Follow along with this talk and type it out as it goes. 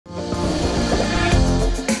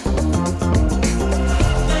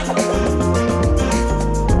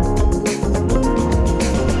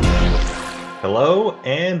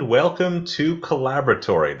welcome to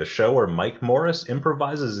Collaboratory, the show where Mike Morris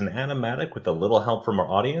improvises an animatic with a little help from our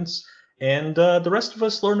audience, and the rest of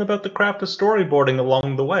us learn about the craft of storyboarding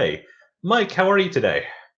along the way. Mike, how are you today?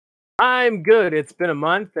 I'm good. It's been a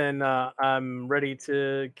month, and I'm ready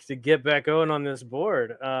to get back going on this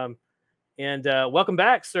board. And welcome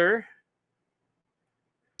back, sir.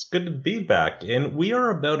 It's good to be back, and we are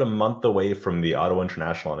about a month away from the Ottawa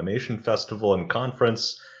International Animation Festival and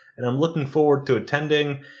Conference, and I'm looking forward to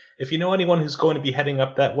attending. If you know anyone who's going to be heading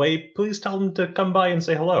up that way, please tell them to come by and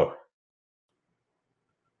say hello.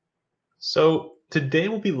 So today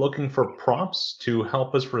we'll be looking for prompts to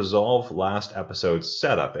help us resolve last episode's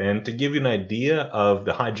setup. And to give you an idea of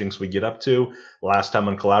the hijinks we get up to, last time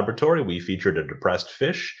on Collaboratory we featured a depressed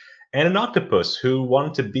fish and an octopus who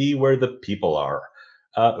wanted to be where the people are,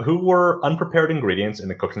 who were unprepared ingredients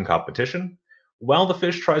in a cooking competition, while the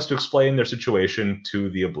fish tries to explain their situation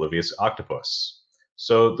to the oblivious octopus.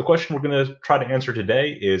 So the question we're going to try to answer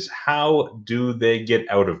today is, how do they get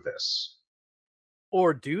out of this?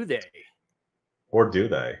 Or do they? Or do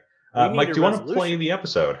they? We need Mike, a do you want to play resolution. the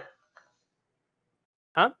episode?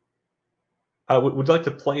 Huh? Would you like to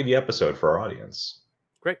play the episode for our audience?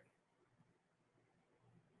 Great.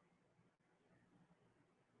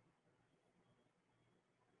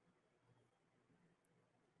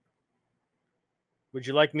 Would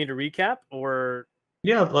you like me to recap, or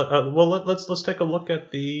Yeah. Well, let's take a look at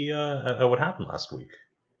the at what happened last week,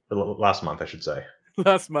 or last month, I should say.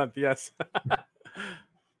 last month? Yes.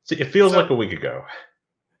 See, it feels So like a week ago.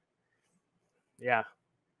 yeah,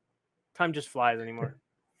 time just flies anymore.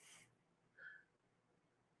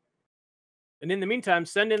 And in the meantime,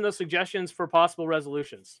 send in those suggestions for possible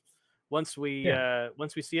resolutions. Once we Yeah.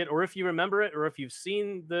 see it, or if you remember it, or if you've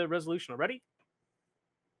seen the resolution already,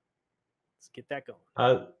 let's get that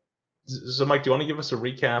going. So, Mike, do you want to give us a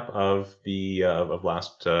recap of the of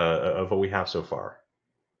last of what we have so far?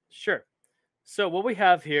 Sure. So what we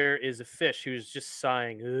have here is a fish who's just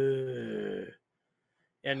sighing, "Ugh,"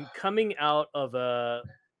 and coming out of a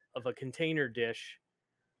container dish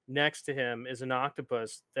next to him is an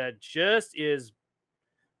octopus that just is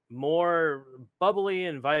more bubbly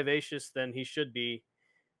and vivacious than he should be,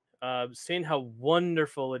 saying how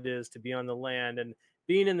wonderful it is to be on the land and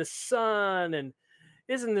being in the sun, and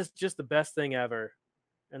isn't this just the best thing ever?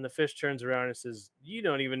 And the fish turns around and says, "You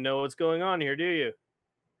don't even know what's going on here, do you?"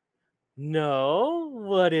 "No,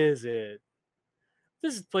 what is it?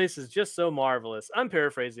 This place is just so marvelous." I'm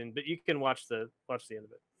paraphrasing, but you can watch the end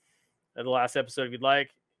of it. And the last episode, if you'd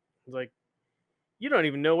like. It's like, "You don't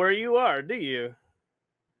even know where you are, do you?"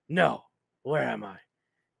 "No, where am I?"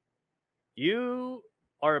 "You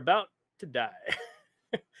are about to die."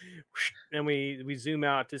 And we zoom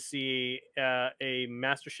out to see a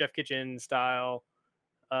Master Chef kitchen style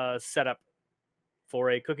setup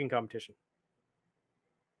for a cooking competition.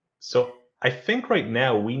 So I think right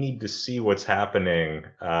now we need to see what's happening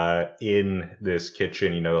in this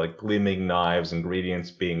kitchen. You know, like gleaming knives,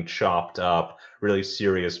 ingredients being chopped up, really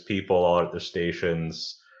serious people all at their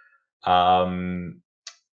stations. Um,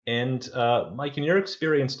 and Mike, in your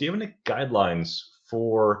experience, do you have any guidelines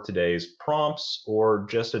for today's prompts, or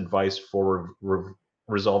just advice for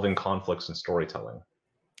resolving conflicts in storytelling?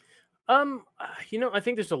 I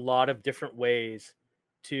think there's a lot of different ways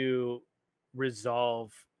to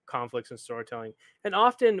resolve conflicts in storytelling, and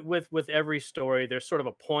often with every story, there's sort of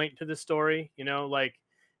a point to the story. Like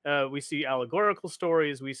we see allegorical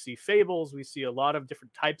stories, we see fables, we see a lot of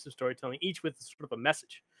different types of storytelling, each with sort of a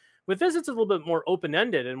message. With this, it's a little bit more open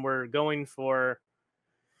ended, and we're going for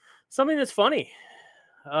something that's funny.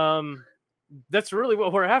 Um, that's really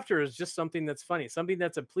what we're after, is just something that's funny, something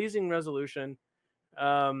that's a pleasing resolution.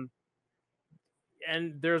 Um,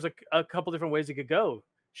 and there's a couple different ways it could go.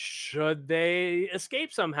 Should they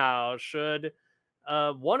escape somehow? Should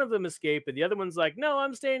one of them escape and the other one's like, "No,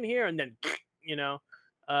 I'm staying here," and then you know,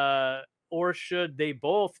 or should they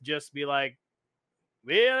both just be like,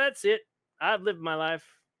 "Well, that's it. I've lived my life.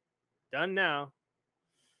 Done now."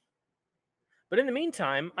 But in the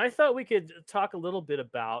meantime, I thought we could talk a little bit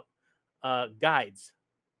about guides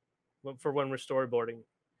for when we're storyboarding.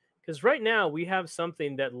 Because right now we have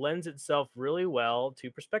something that lends itself really well to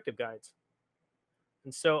perspective guides.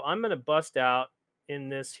 And so I'm going to bust out in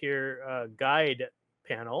this here guide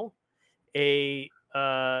panel a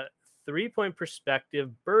 3-point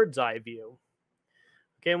perspective bird's eye view.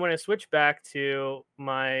 Okay, and when I switch back to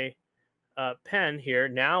my pen here,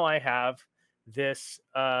 now I have this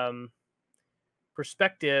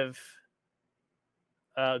perspective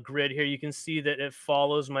grid here. You can see that it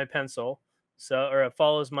follows my pencil, or it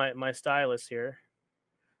follows my stylus here.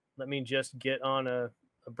 Let me just get on a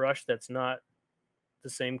brush that's not the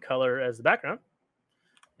same color as the background,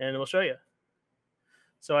 and we'll show you.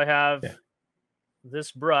 So I have Yeah.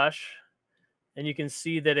 this brush, and you can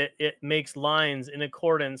see that it makes lines in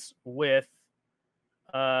accordance with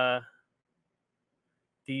uh,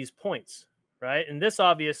 these points, right? And this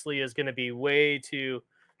obviously is going to be way too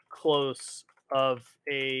close of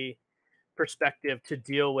a perspective to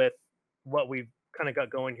deal with what we've kind of got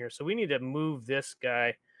going here. So we need to move this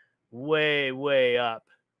guy way, way up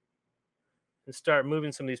and start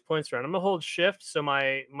moving some of these points around. I'm gonna hold shift so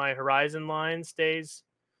my horizon line stays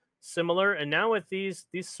similar. And now with these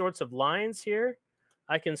sorts of lines here,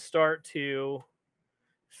 I can start to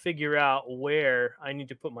figure out where I need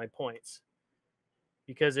to put my points,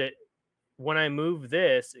 because it when I move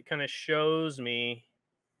this, it kind of shows me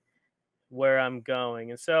where I'm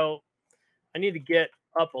going. And so I need to get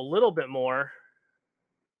up a little bit more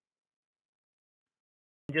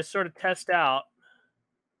and just sort of test out.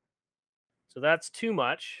 So that's too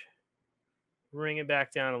much. Bring it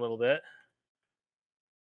back down a little bit.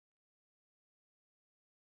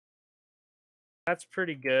 That's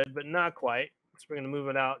pretty good, but not quite. So we're going to move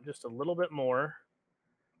it out just a little bit more.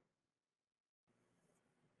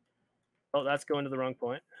 Oh, that's going to the wrong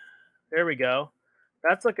point. There we go.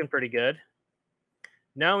 That's looking pretty good.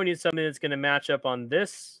 Now we need something that's going to match up on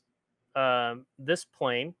this this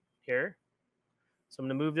plane here. So I'm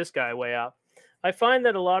going to move this guy way out. I find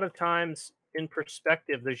that a lot of times in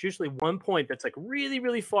perspective, there's usually one point that's like really,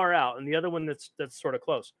 really far out, and the other one that's sort of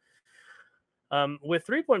close. With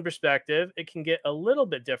 3-point perspective, it can get a little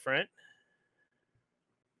bit different.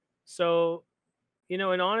 So,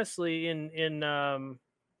 and honestly, in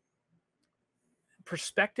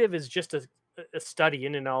perspective is just a study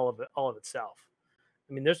in and all of itself.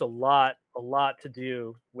 I mean, there's a lot to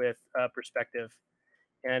do with perspective,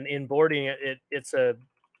 and in boarding, it's a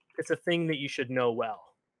thing that you should know well.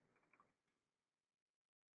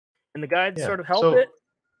 And the guides Yeah. sort of help it, So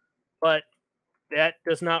but that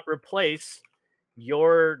does not replace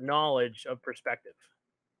your knowledge of perspective.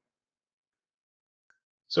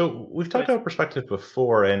 So we've So talked it's about perspective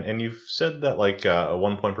before, and you've said that like a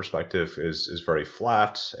 1 point perspective is very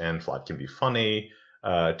flat, and flat can be funny.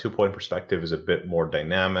 2 point perspective is a bit more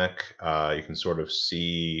dynamic. You can sort of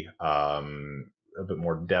see a bit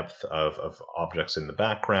more depth of objects in the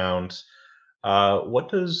background. What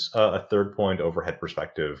does a 3rd point overhead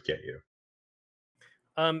perspective get you?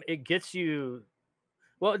 it gets you.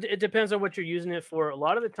 Well, it depends on what you're using it for. A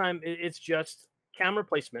lot of the time, it's just camera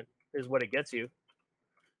placement is what it gets you.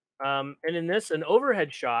 And in this, an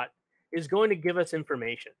overhead shot is going to give us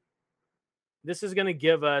information. This is going to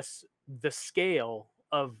give us the scale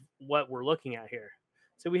of what we're looking at here.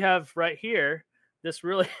 So we have right here this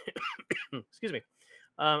really, excuse me.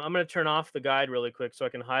 I'm going to turn off the guide really quick so I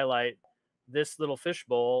can highlight this little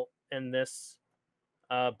fishbowl and this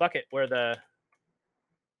bucket where the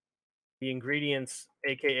ingredients,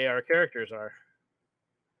 aka our characters, are.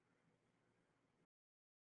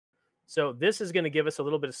 So this is going to give us a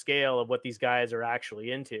little bit of scale of what these guys are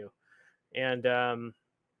actually into. And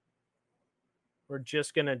we're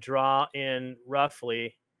just going to draw in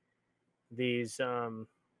roughly these,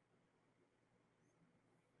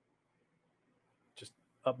 just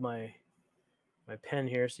up my pen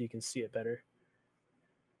here so you can see it better.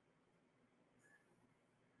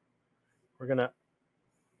 We're going to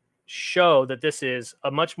show that this is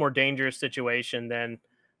a much more dangerous situation than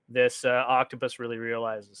this octopus really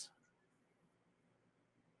realizes.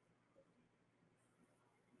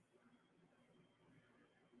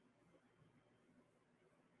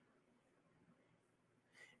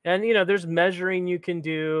 And there's measuring you can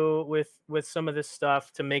do with some of this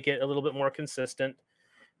stuff to make it a little bit more consistent.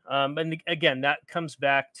 And again, that comes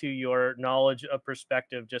back to your knowledge of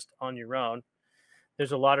perspective just on your own.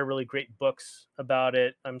 There's a lot of really great books about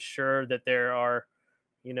it. I'm sure that there are,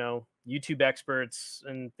 YouTube experts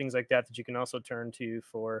and things like that you can also turn to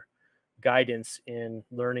for guidance in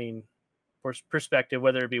learning perspective,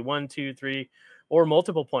 whether it be 1, 2, 3, or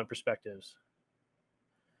multiple point perspectives.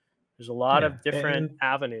 There's a lot Yeah, of different and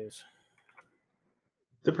avenues.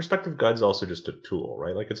 the perspective guide's also just a tool,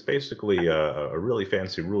 right? Like it's basically a really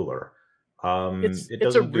fancy ruler. It It's a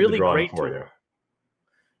doesn't do the really drawing great for you. tool.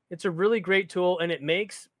 It's a really great tool, and it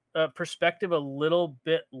makes perspective a little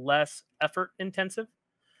bit less effort intensive,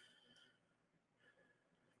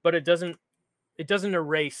 but it doesn't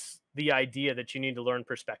erase the idea that you need to learn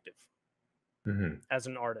perspective Hmm. as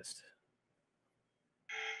an artist.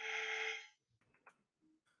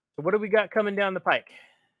 So what do we got coming down the pike?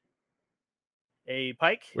 A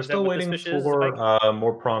pike? We're Is that still what this waiting fish is? Is a pike? for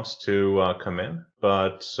more prompts to come in,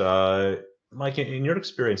 but Mike, in your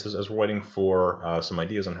experiences as we're waiting for some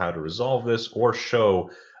ideas on how to resolve this or show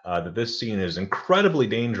that this scene is incredibly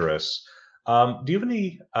dangerous, do you have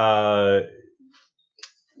any?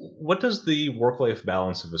 What does the work-life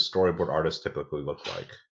balance of a storyboard artist typically look like?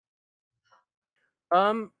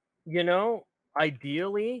 Um, you know,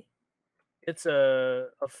 ideally, it's a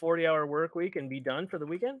 40-hour work week and be done for the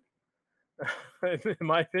weekend, in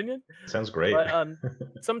my opinion. Sounds great. But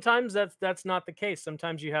sometimes that's not the case.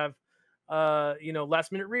 Sometimes you have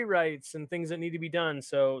last minute rewrites and things that need to be done.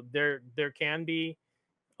 So there can be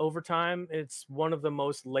overtime. It's one of the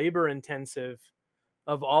most labor intensive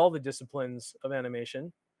of all the disciplines of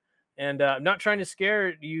animation. And I'm not trying to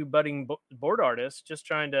scare you budding board artists, just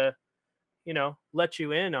trying to let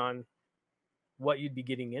you in on what you'd be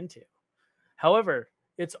getting into. However,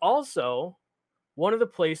 it's also one of the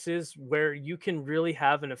places where you can really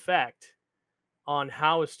have an effect on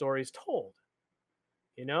how a story is told.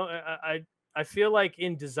 I feel like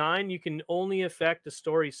in design you can only affect a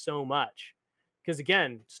story so much, because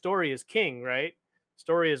again, story is king, right?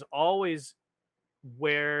 Story is always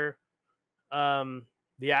where um,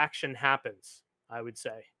 the action happens, I would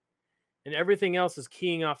say, and everything else is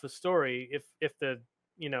keying off the story. If the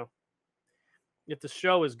you know if the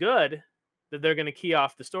show is good, that they're going to key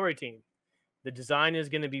off the story team. The design is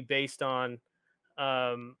going to be based on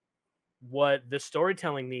um, what the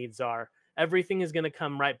storytelling needs are. Everything is going to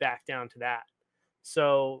come right back down to that.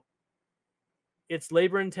 So it's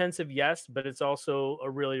labor intensive, yes, but it's also a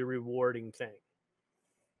really rewarding thing.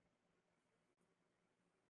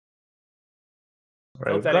 All I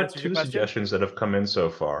right, hope we've that got answers your two question. suggestions that have come in so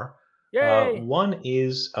far. Yay! One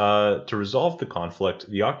is to resolve the conflict,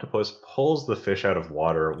 the octopus pulls the fish out of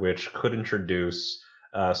water, which could introduce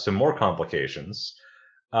some more complications.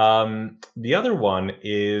 The other one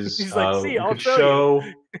is He's like, see, we I'll could show you.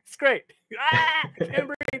 show It's great. I can't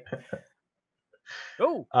breathe.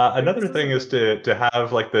 Oh, maybe another this thing isn't is good. to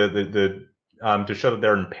have like the to show that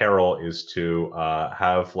they're in peril is to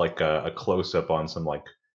have like a close up on some like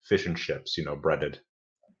fish and chips, breaded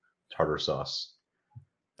tartar sauce.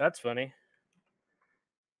 That's funny.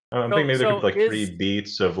 I'm thinking So maybe there could so be like three is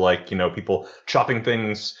beats of like people chopping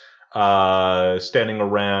things, standing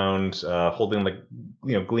around, holding like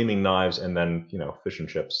gleaming knives, and then fish and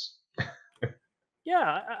chips.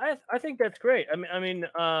 yeah, I think that's great.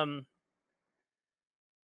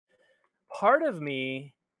 Part of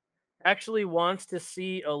me actually wants to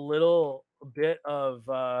see a little bit of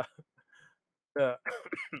the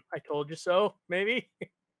I told you so, maybe,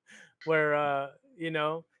 where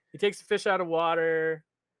he takes the fish out of water,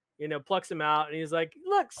 plucks him out, and he's like,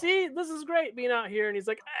 "Look, see, this is great being out here." And he's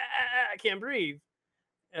like, I can't breathe.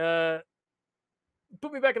 Uh,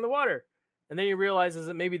 Put me back in the water. And then he realizes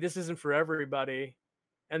that maybe this isn't for everybody,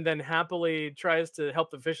 and then happily tries to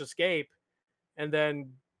help the fish escape, and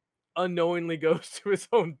then unknowingly goes to his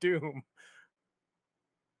own doom.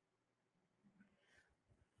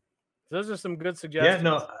 So those are some good Yeah, suggestions.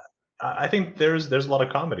 no, I think there's a lot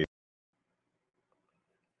of comedy.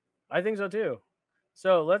 I think so too.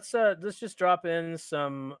 So let's just drop in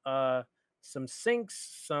some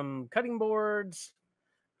sinks, some cutting boards,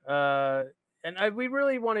 uh, and we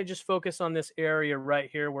really want to just focus on this area right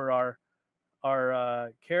here where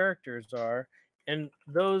our characters are, and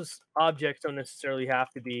those objects don't necessarily have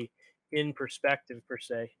to be in perspective per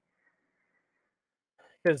se,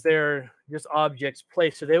 because they're just objects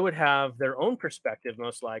placed, so they would have their own perspective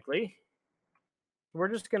most likely. We're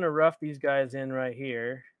just gonna rough these guys in right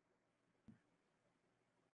here,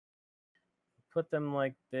 put them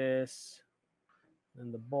like this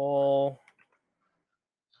in the bowl.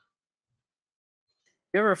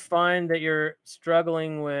 You ever find that you're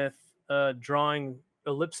struggling with drawing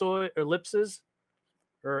ellipses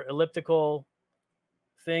or elliptical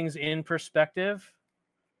things in perspective?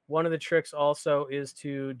 One of the tricks also is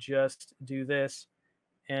to just do this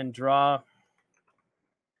and draw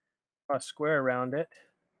a square around it,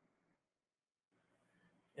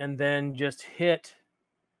 and then just hit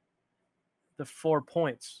the 4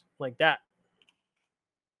 points like that.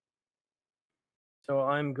 So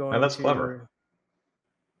I'm Now going that's clever.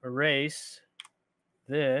 to erase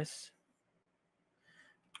this.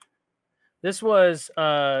 This was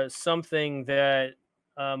something that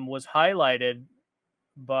was highlighted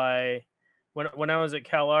by when I was at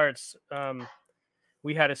Cal Arts.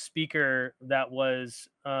 We had a speaker that was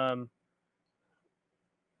a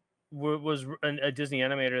Disney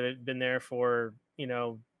animator that had been there for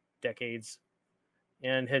decades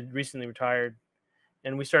and had recently retired.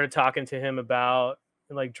 And we started talking to him about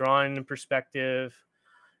like drawing in perspective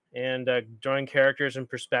and drawing characters in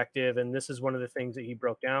perspective. And this is one of the things that he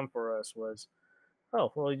broke down for us was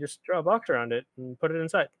Oh, well, you just draw a box around it and put it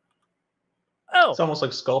inside. It's Oh, almost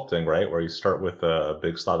like sculpting, right? Where you start with a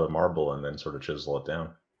big slab of marble and then sort of chisel it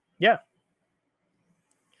down. yeah.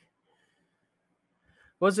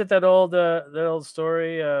 Was it that old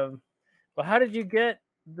story of, well, how did you get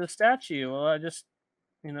the statue? Well, I just,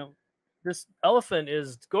 you know, this elephant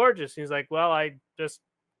is gorgeous. He's like, well, I just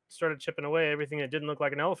started chipping away everything that didn't look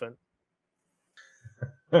like an elephant.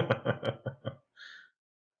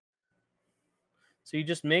 So you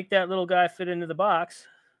just make that little guy fit into the box,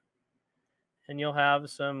 and you'll have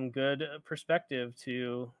some good perspective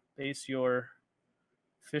to base your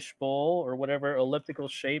fishbowl or whatever elliptical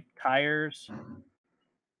shape tires,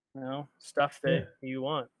 stuff Yeah, that you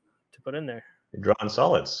want to put in there. you're drawing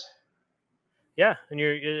solids. Yeah, and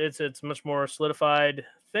it's much more solidified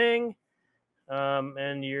thing,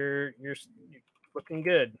 and you're looking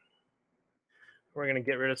good. We're gonna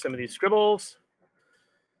get rid of some of these scribbles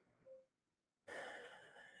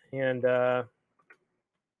and get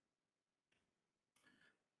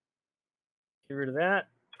rid of that.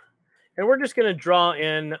 And we're just gonna draw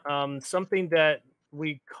in something that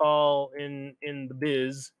we call in the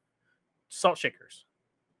biz salt shakers.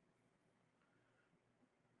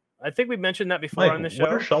 I think we mentioned that before Mike, on the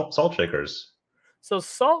what are show. salt shakers? So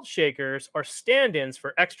salt shakers are stand-ins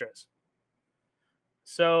for extras.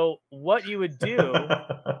 So what you would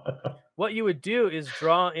do is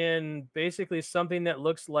draw in basically something that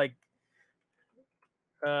looks like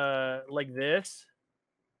this,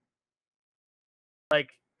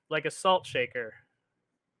 like like a salt shaker,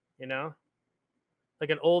 you know, like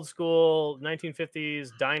an old school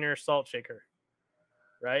 1950s diner salt shaker,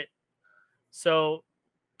 right? So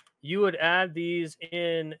you would add these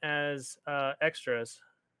in as extras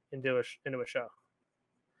into a show.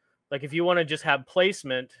 Like if you want to just have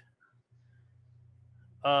placement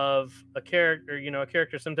of a character, a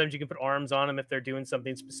character. Sometimes you can put arms on them if they're doing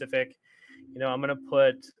something specific. I'm gonna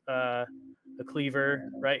put a cleaver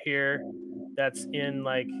right here that's in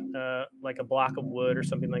like a block of wood or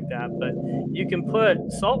something like that. But you can put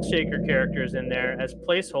salt shaker characters in there as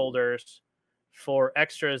placeholders for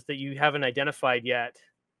extras that you haven't identified yet.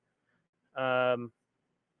 Um,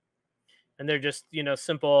 and they're just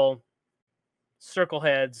simple circle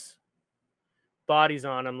heads, bodies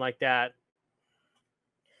on them like that.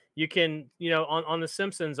 You can on the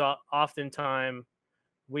Simpsons, oftentimes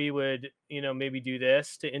we would maybe do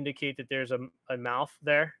this to indicate that there's a mouth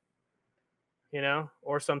there,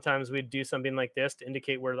 or sometimes we'd do something like this to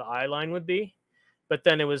indicate where the eye line would be, but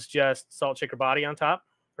then it was just salt shaker body on top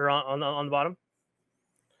or on the bottom.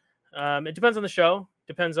 It depends on the show,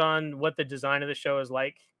 depends on what the design of the show is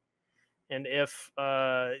like, and if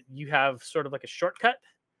you have sort of like a shortcut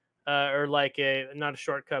or like a not a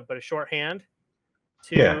shortcut but a shorthand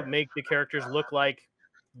to Yeah. make the characters look like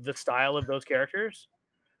the style of those characters,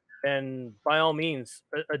 then by all means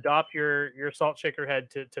adopt your salt shaker head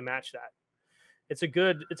to match that. It's a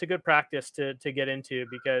good practice to get into,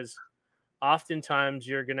 because oftentimes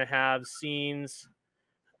you're going to have scenes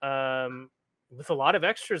um, with a lot of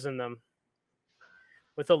extras in them,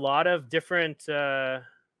 with a lot of different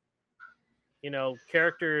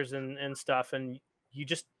characters and stuff, and you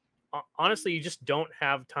just honestly you just don't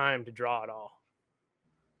have time to draw it all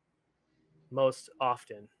most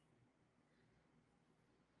often.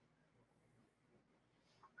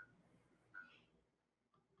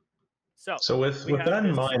 So So we with have that in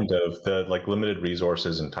this. mind of the like limited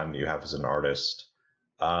resources and time that you have as an artist,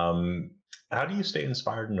 um, how do you stay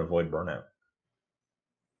inspired and avoid burnout?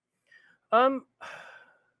 um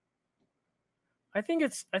I think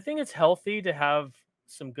it's healthy to have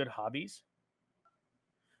some good hobbies,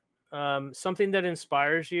 something that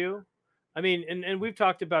inspires you. I mean, and we've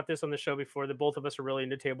talked about this on the show before, that both of us are really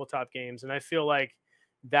into tabletop games, and I feel like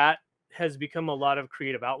that has become a lot of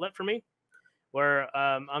creative outlet for me, where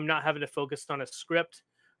I'm not having to focus on a script,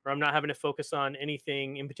 or I'm not having to focus on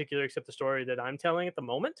anything in particular except the story that I'm telling at the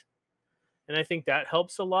moment. And I think that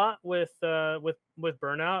helps a lot with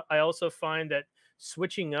burnout. I also find that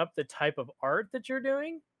switching up the type of art that you're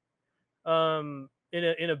doing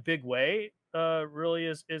in a big way really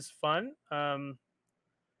is fun.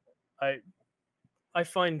 I I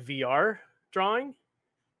find VR drawing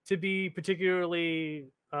to be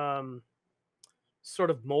particularly sort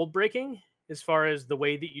of mold breaking as far as the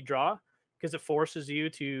way that you draw, because it forces you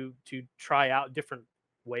to try out different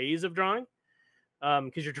ways of drawing,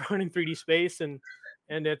 because you're drawing in 3D space, and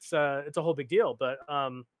it's a whole big deal. But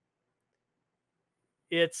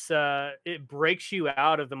it breaks you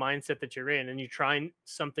out of the mindset that you're in, and you're trying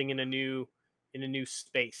something in a new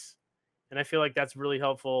space. And I feel like that's really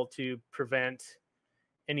helpful to prevent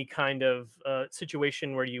any kind of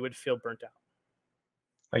situation where you would feel burnt out.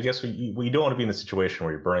 I guess we don't want to be in the situation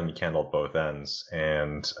where you're burning the candle at both ends,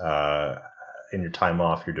 and in your time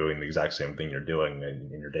off, you're doing the exact same thing you're doing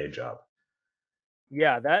in your day job.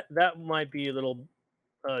 Yeah, that might be a little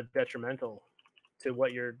detrimental to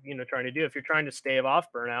what you're trying to do. If you're trying to stave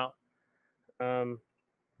off burnout, um,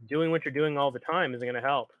 doing what you're doing all the time isn't going to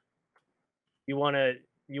help. You want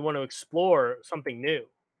to explore something new,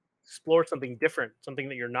 explore something different, something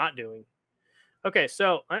that you're not doing. Okay,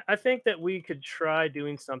 so I think that we could try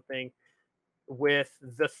doing something with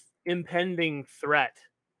the impending threat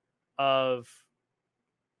of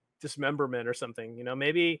dismemberment or something.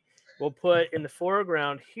 Maybe we'll put in the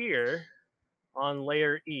foreground here on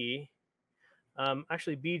layer E,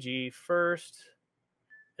 actually BG first,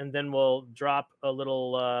 and then we'll drop a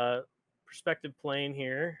little perspective plane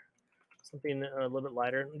here, something a little bit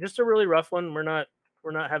lighter, just a really rough one. We're not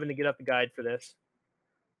having to get up the guide for this.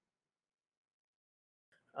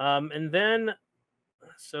 And then,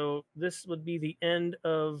 so this would be the end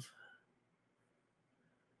of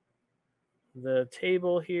the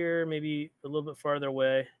table here, maybe a little bit farther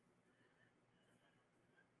away.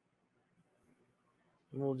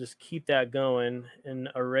 And we'll just keep that going and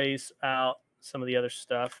erase out some of the other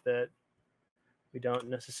stuff that we don't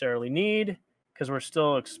necessarily need, because we're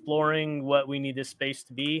still exploring what we need this space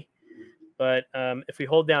to be. But if we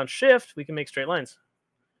hold down shift, we can make straight lines.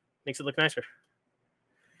 Makes it look nicer.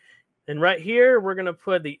 And right here, we're going to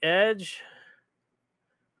put the edge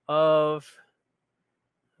of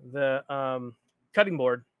the cutting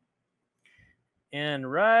board.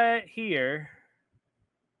 And right here,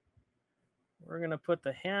 we're going to put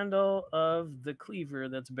the handle of the cleaver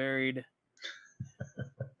that's buried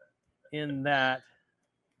in that.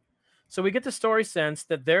 So we get the story sense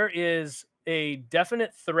that there is a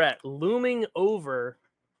definite threat looming over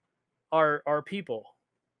our people,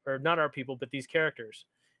 or not our people, but these characters.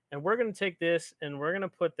 And we're going to take this and we're going to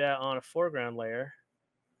put that on a foreground layer,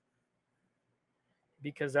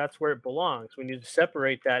 because that's where it belongs. We need to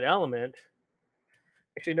separate that element.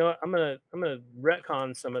 Actually, you know what? I'm gonna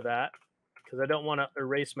retcon some of that, because I don't want to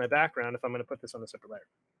erase my background if I'm going to put this on a separate layer.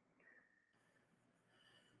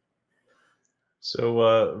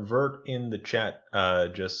 So Vert in the chat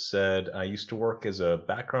just said, "I used to work as a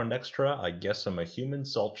background extra. I guess I'm a human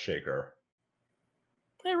salt shaker."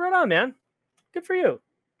 Hey, right on, man. Good for you.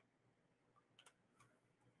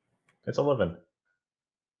 It's a living.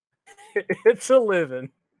 It's a living.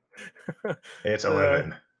 It's a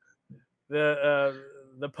living.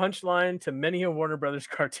 The punchline to many a Warner Brothers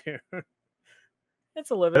cartoon. It's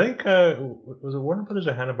a I living. think was it Warner Brothers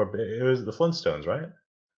or Hanna-Barbera? It was the Flintstones, right?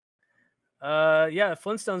 Yeah,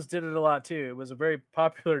 Flintstones did it a lot too. It was a very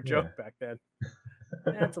popular joke Yeah. back then.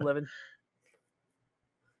 Yeah, it's a living.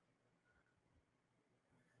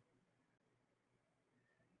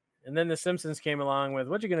 And then the Simpsons came along with,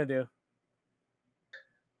 "What you gonna do?"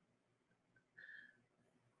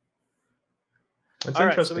 It's All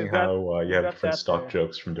right, so interesting we've got how you have got different that stock there.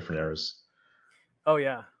 jokes from different eras. Oh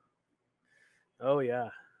yeah. Oh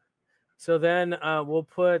yeah. So then we'll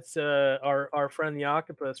put our friend the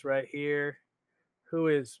octopus right here, who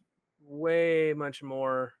is way much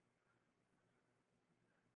more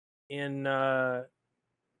in La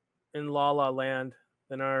La Land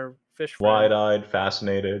than our fish friend. Wide-eyed,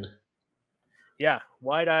 fascinated. Yeah,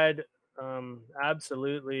 wide-eyed,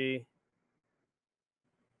 absolutely.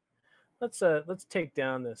 Let's take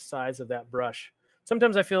down the size of that brush.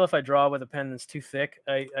 Sometimes I feel if I draw with a pen that's too thick,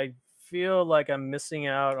 I feel like I'm missing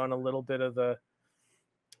out on a little bit of the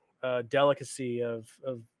delicacy of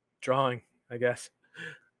drawing, I guess.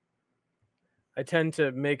 I tend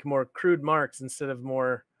to make more crude marks instead of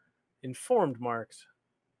more informed marks.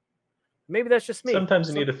 Maybe that's just me. Sometimes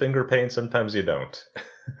you need a finger paint, sometimes you don't.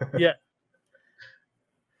 Yeah.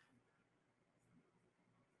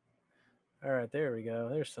 All right, there we go.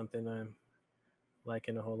 There's something I'm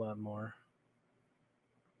liking a whole lot more.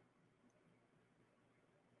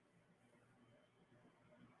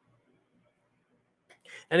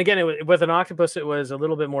 And again, with an octopus, it was a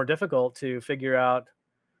little bit more difficult to figure out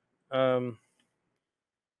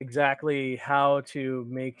exactly how to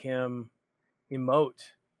make him emote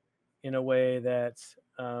in a way that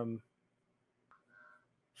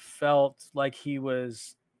felt like he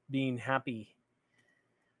was being happy.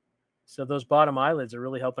 So those bottom eyelids are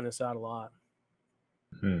really helping us out a lot.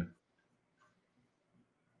 Hmm.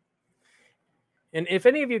 And if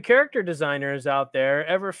any of you character designers out there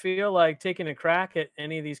ever feel like taking a crack at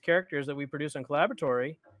any of these characters that we produce on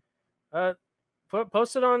Collaboratory,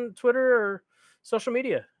 post it on Twitter or social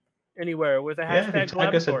media, anywhere with a Yeah, if you hashtag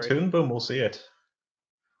tag us at Collaboratory. Toon Boom, we'll see it.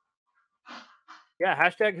 Yeah,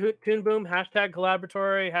 hashtag Toon Boom, hashtag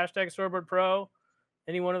Collaboratory, hashtag Storyboard Pro,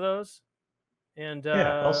 any one of those, and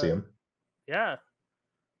Yeah, I'll see him. yeah,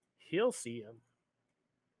 he'll see him,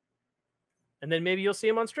 and then maybe you'll see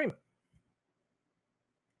him on stream.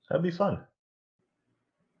 That'd be fun.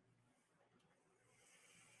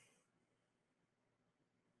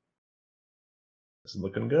 This is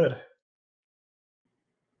looking good.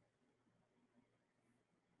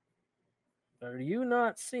 Are you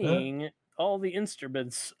not Huh? seeing all the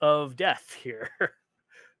instruments of death here?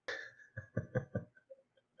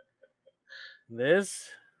 This,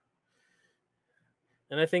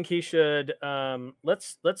 and I think he should.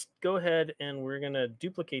 Let's go ahead and we're gonna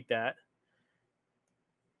duplicate that.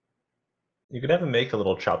 You could have him make a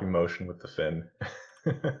little chopping motion with the fin.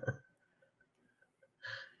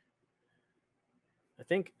 I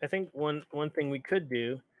think one thing we could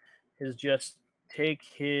do is just take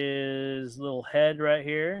his little head right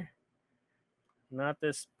here, not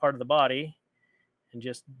this part of the body, and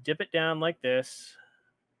just dip it down like this.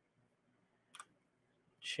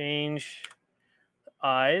 Change the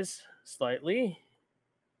eyes slightly.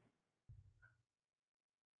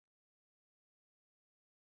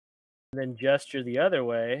 And then gesture the other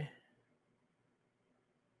way.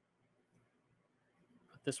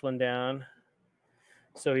 Put this one down.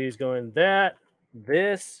 So he's going that,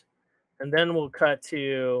 this, and then we'll cut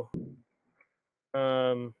to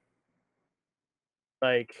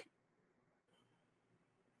like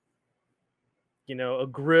a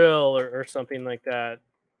grill or something like that.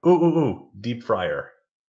 Ooh, deep fryer.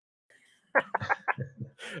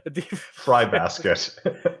 A deep Fry basket.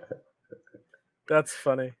 That's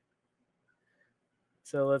funny.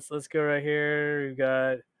 So let's go right here. We've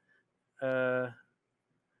got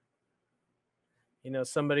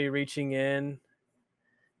somebody reaching in.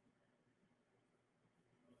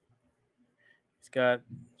 He's got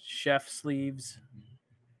chef sleeves.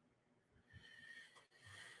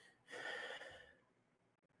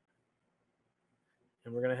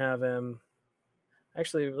 And we're gonna have him.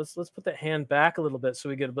 Actually, let's put that hand back a little bit so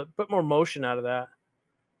we get a bit more motion out of that.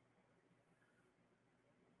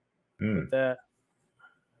 Put that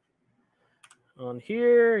on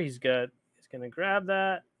here. He's gonna grab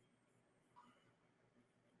that.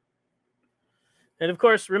 And of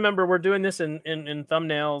course, remember, we're doing this in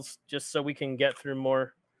thumbnails just so we can get through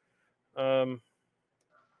more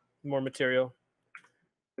material.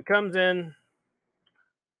 It comes in.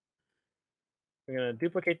 We're gonna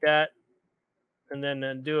duplicate that, and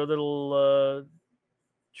then do a little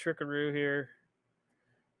trickaroo here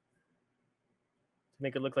to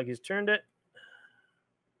make it look like he's turned it.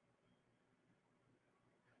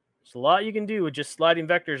 There's a lot you can do with just sliding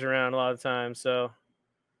vectors around a lot of times. So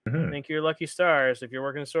I think you're lucky stars. If you're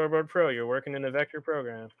working in Storyboard Pro, you're working in a vector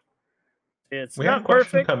program. It's We had a not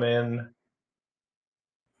question perfect. come in.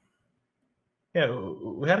 Yeah,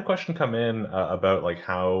 we had a question come in about like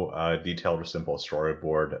how detailed or simple a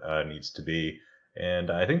storyboard needs to be, and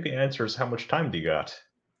I think the answer is how much time do you got?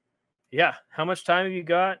 Yeah, how much time have you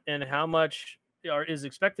got, and how much is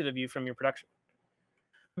expected of you from your production?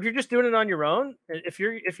 If you're just doing it on your own, if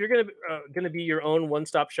you're gonna be your own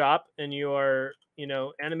one-stop shop and you are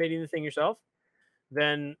animating the thing yourself,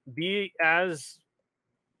 then be as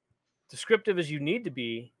descriptive as you need to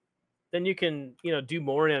be. Then you can do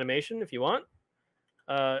more in animation if you want,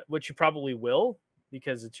 which you probably will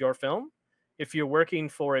because it's your film. If you're working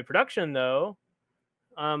for a production, though,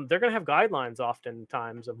 they're going to have guidelines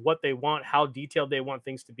oftentimes of what they want, how detailed they want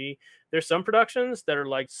things to be. There's some productions that are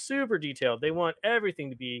like super detailed. They want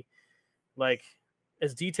everything to be like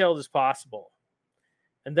as detailed as possible.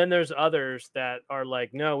 And then there's others that are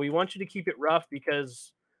like, no, we want you to keep it rough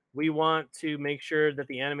because we want to make sure that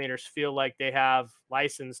the animators feel like they have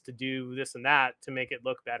license to do this and that to make it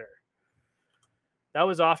look better. That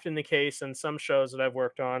was often the case in some shows that I've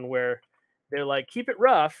worked on where they're like, keep it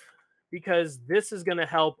rough because this is going to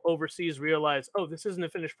help overseas realize, oh, this isn't a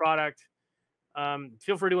finished product.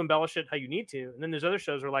 Feel free to embellish it how you need to. And then there's other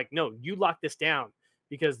shows where like, no, you lock this down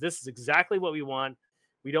because this is exactly what we want.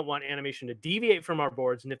 We don't want animation to deviate from our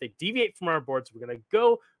boards. And if they deviate from our boards, we're going to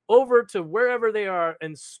go over to wherever they are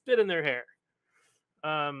and spit in their hair,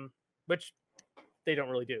 which they don't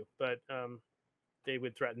really do, but they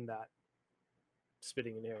would threaten that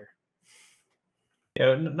spitting in air.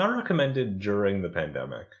 Yeah, not recommended during the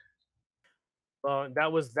pandemic. Well,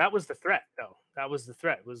 that was the threat, though. That was the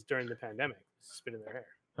threat. Was during the pandemic, spit in their hair.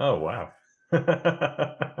 Oh wow.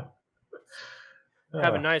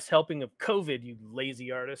 Have a nice helping of COVID, you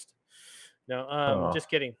lazy artist. No, just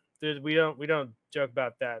kidding. We don't joke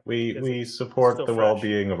about that. We support the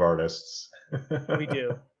well-being of artists. We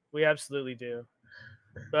do. We absolutely do.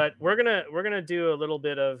 But we're gonna do a little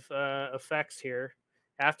bit of effects here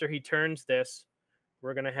after he turns this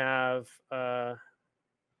we're gonna have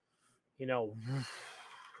you know,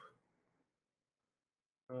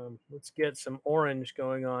 let's get some orange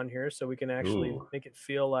going on here so we can actually Ooh. make it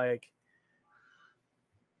feel like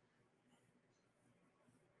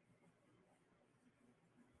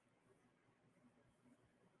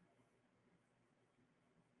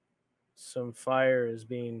some fire is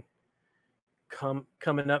being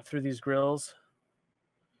coming up through these grills.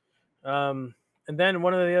 And then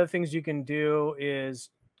one of the other things you can do is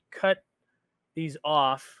cut these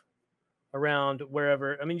off around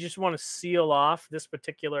wherever. I mean, you just want to seal off this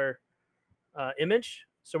particular image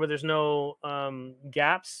so where there's no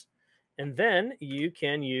gaps. And then you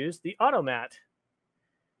can use the auto matte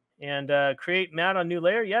and create matte on new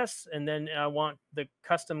layer. Yes. And then I want the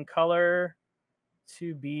custom color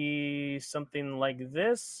to be something like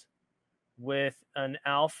this with an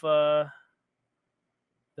alpha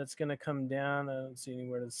that's going to come down. I don't see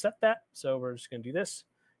anywhere to set that. So we're just going to do this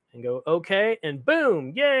and go okay. And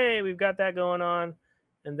boom, yay, we've got that going on.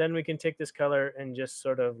 And then we can take this color and just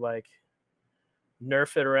sort of like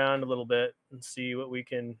nerf it around a little bit and see what we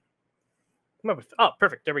can come up with. Oh,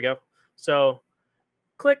 perfect. There we go. So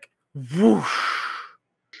click, whoosh.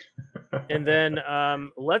 And then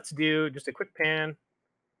let's do just a quick pan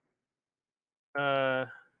to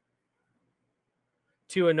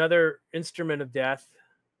another instrument of death.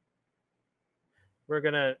 We're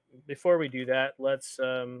gonna, before we do that, let's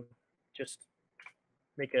just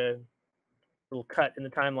make a little cut in the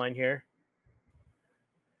timeline here.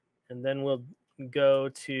 And then we'll go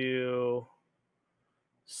to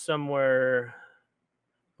somewhere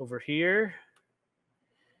over here.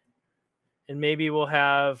 And maybe we'll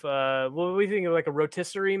have, what we think of, like a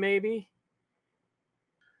rotisserie maybe?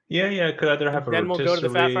 Yeah, yeah. It could either have a Then we'll go to the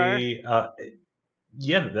fat fryer.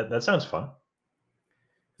 Yeah, that sounds fun.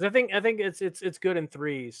 I think it's good in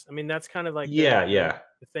threes. I mean, that's kind of like Yeah, the yeah.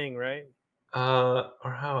 thing, right? Or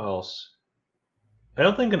how else? I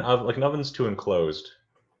don't think an oven's too enclosed.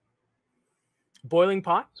 Boiling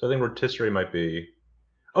pot. So I think rotisserie might be.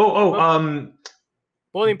 Oh, well,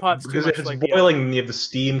 boiling pot's too because much if it's like boiling, you have the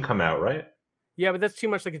steam come out, right? Yeah, but that's too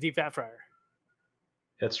much like a deep fat fryer.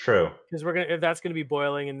 That's true. Because that's gonna be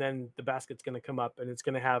boiling, and then the basket's gonna come up, and it's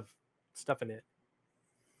gonna have stuff in it.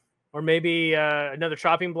 Or maybe another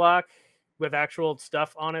chopping block with actual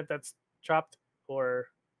stuff on it that's chopped. Or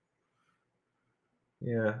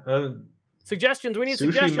yeah, suggestions. We need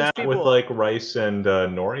sushi suggestions, mat people. with like rice and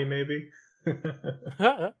nori, maybe.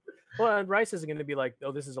 Well, rice isn't going to be like,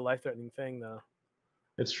 oh, this is a life-threatening thing, though.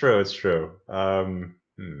 It's true. It's true.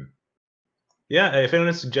 Yeah, if anyone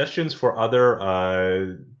has suggestions for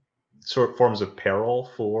other sort forms of peril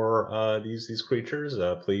for these creatures,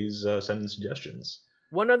 please send in suggestions.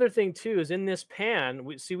 One other thing too is in this pan,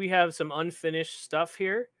 we have some unfinished stuff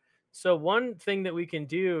here. So one thing that we can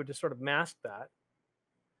do to sort of mask that,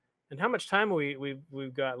 and how much time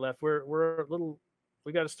we've got left? We're a little.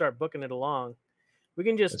 We got to start booking it along. We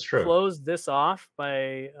can just close this off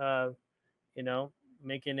by,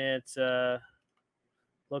 making it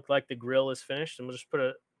look like the grill is finished, and we'll just put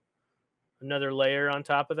another layer on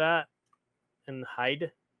top of that and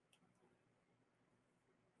hide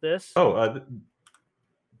this. Oh,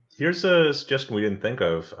 here's a suggestion we didn't think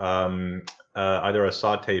of. Either a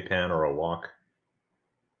saute pan or a wok.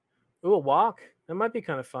 Ooh, a wok. That might be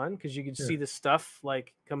kind of fun because you can see the stuff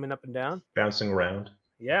like coming up and down, bouncing around.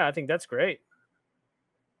 Yeah, I think that's great.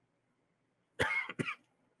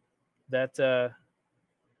 That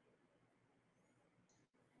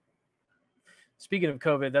speaking of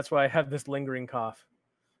COVID, that's why I have this lingering cough.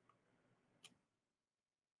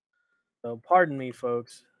 So pardon me,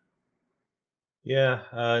 folks. Yeah,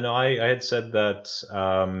 no, I had said that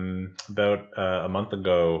about a month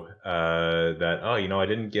ago that, oh, I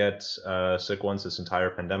didn't get sick once this entire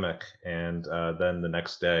pandemic. And then the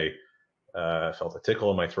next day, I felt a tickle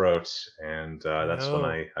in my throat, and that's when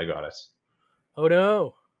I got it. Oh,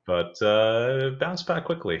 no. But bounced back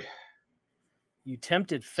quickly. You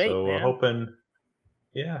tempted fate, so, man. hoping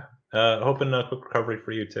a quick recovery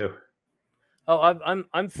for you, too. Oh,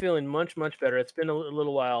 I'm feeling much better. It's been a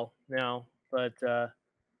little while now, but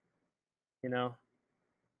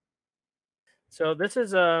So this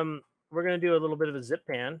is we're gonna do a little bit of a zip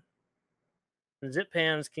pan. And zip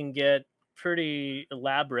pans can get pretty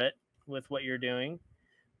elaborate with what you're doing,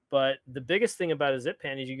 but the biggest thing about a zip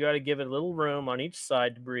pan is you got to give it a little room on each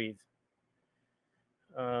side to breathe,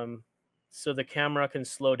 so the camera can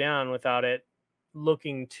slow down without it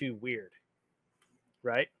looking too weird,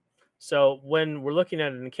 right? So when we're looking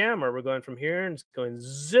at it in the camera, we're going from here and it's going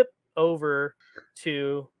zip over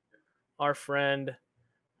to our friend,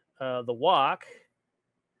 the wok.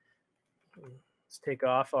 Let's take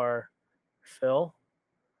off our fill,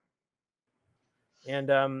 and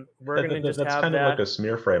we're gonna just That's have kind of like that. a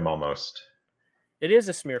smear frame almost. It is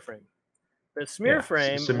a smear frame. The smear Yeah,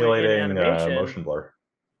 frame in simulating animation, motion blur.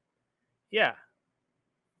 yeah.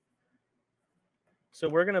 So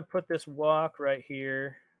we're gonna put this wok right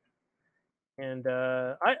here, and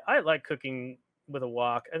I like cooking with a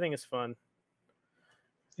wok. I think it's fun.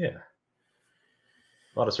 Yeah,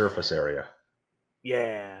 a lot of surface area.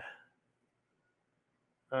 Yeah.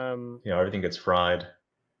 Um, Everything gets fried.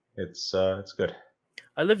 It's good.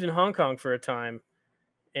 I lived in Hong Kong for a time,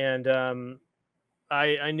 and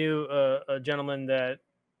I knew a gentleman that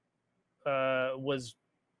was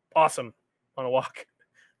awesome on a wok.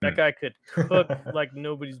 That Hmm. guy could cook like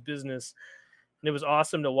nobody's business, and it was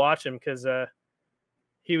awesome to watch him because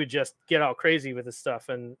he would just get all crazy with his stuff,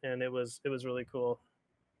 and it was really cool.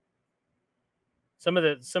 Some of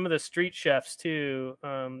the street chefs too,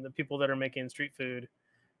 the people that are making street food,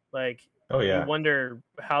 like Oh you yeah. wonder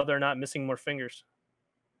how they're not missing more fingers.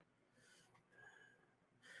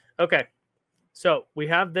 Okay, so we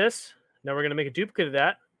have this. Now we're going to make a duplicate of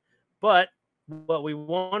that. But what we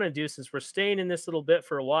want to do, since we're staying in this little bit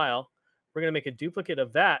for a while, we're going to make a duplicate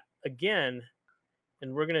of that again,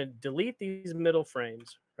 and we're going to delete these middle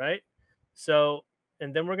frames, right? So,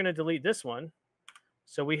 and then we're going to delete this one.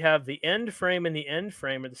 So we have the end frame and the end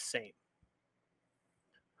frame are the same,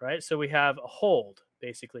 right? So we have a hold,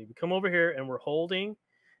 basically. We come over here and we're holding,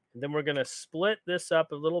 and then we're going to split this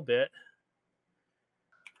up a little bit.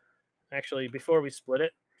 Actually, before we split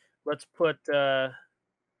it, let's put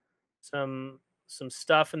some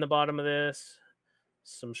stuff in the bottom of this,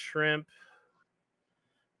 some shrimp.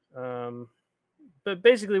 Um, but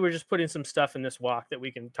basically, we're just putting some stuff in this wok that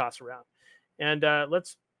we can toss around. And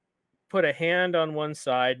let's put a hand on one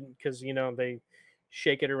side because they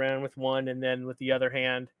shake it around with one, and then with the other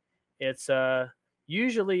hand, it's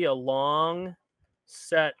usually a long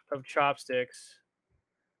set of chopsticks,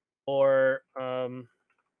 or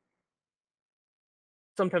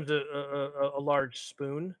sometimes a large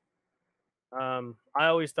spoon. I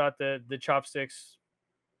always thought that the chopsticks,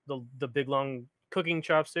 the big long cooking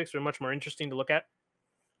chopsticks, are much more interesting to look at,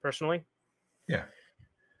 personally, Yeah.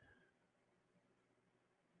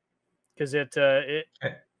 because it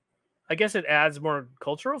I I guess it adds more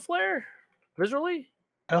cultural flair visually.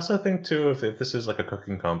 I also think too, if this is like a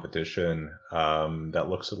cooking competition, that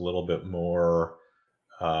looks a little bit more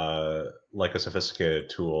like a sophisticated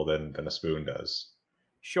tool than a spoon does.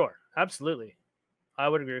 Sure, absolutely, I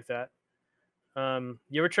would agree with that.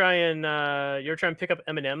 You ever try and pick up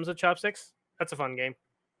M&Ms with chopsticks? That's a fun game.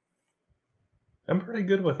 I'm pretty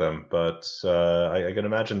good with them, but I can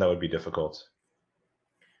imagine that would be difficult.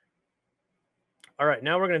 All right,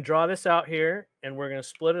 now we're going to draw this out here, and we're going to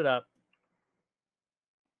split it up,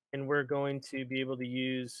 and we're going to be able to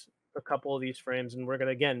use a couple of these frames, and we're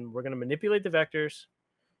going to manipulate the vectors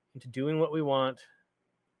into doing what we want,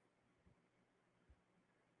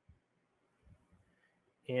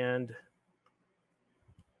 and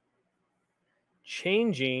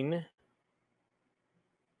changing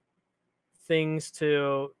things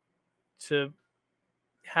to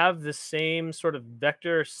have the same sort of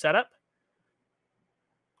vector setup.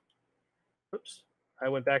 Oops, I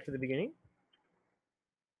went back to the beginning,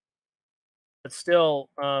 but still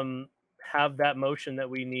have that motion that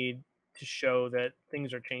we need to show that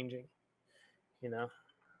things are changing. You know,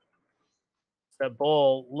 so that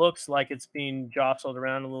bowl looks like it's being jostled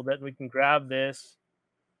around a little bit. We can grab this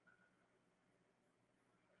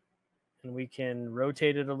and we can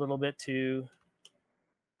rotate it a little bit too.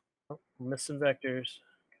 Oh, miss some vectors.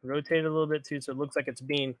 Rotate it a little bit too, so it looks like it's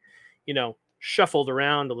being, shuffled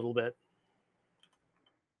around a little bit.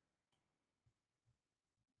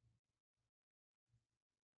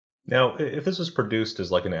 Now, if this was produced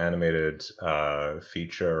as like an animated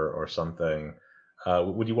feature or something,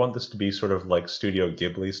 would you want this to be sort of like Studio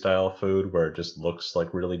Ghibli style food, where it just looks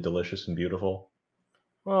like really delicious and beautiful?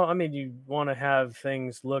 Well, I mean, you want to have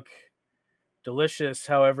things look delicious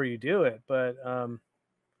however you do it, but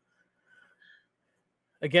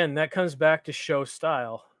again, that comes back to show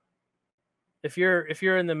style. If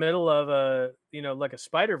you're in the middle of a like a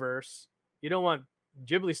Spider Verse, you don't want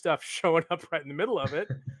Ghibli stuff showing up right in the middle of it.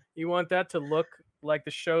 You want that to look like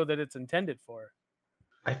the show that it's intended for.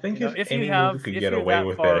 I think if If you any movie have could if get you're away that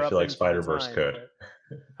with it, I far feel up like into the Spider Verse time, could.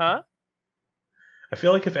 but huh? I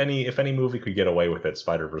feel like if any movie could get away with it,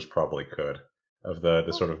 Spider Verse probably could. Of the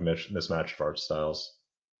Well, sort of mismatched art styles.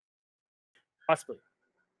 possibly,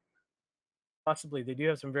 possibly they do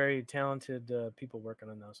have some very talented people working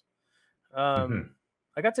on those. Um, Hmm.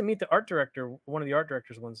 I got to meet the art director, one of the art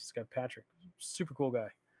directors once. This guy Patrick, super cool guy.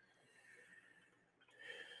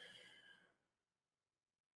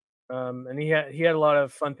 And he had a lot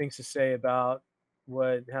of fun things to say about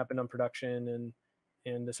what happened on production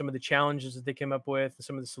and some of the challenges that they came up with, and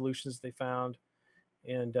some of the solutions they found,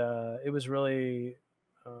 and it was really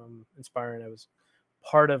inspiring. I was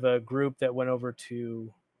part of a group that went over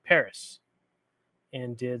to Paris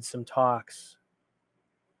and did some talks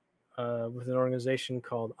with an organization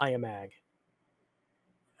called IAMAG,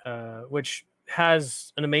 which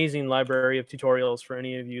has an amazing library of tutorials for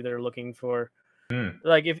any of you that are looking for, Hmm.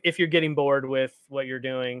 like, if you're getting bored with what you're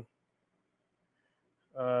doing,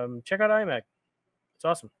 check out IMAG. It's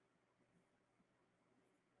awesome.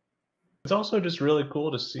 It's also just really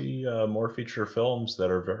cool to see more feature films that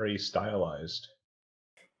are very stylized.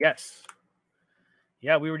 Yes.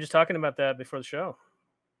 Yeah, we were just talking about that before the show.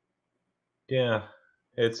 Yeah,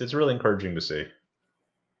 it's really encouraging to see.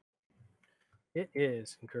 It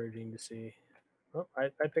is encouraging to see. Oh, I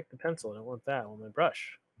picked the pencil. I don't want that. I want my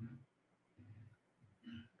brush.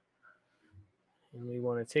 And we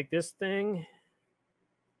want to take this thing,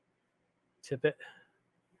 tip it.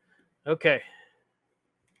 Okay.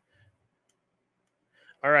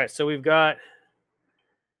 All right. So we've got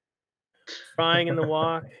frying in the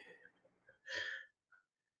wok.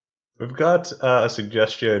 We've got a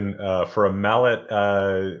suggestion for a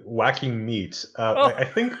mallet whacking meat. Oh, I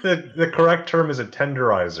think the correct term is a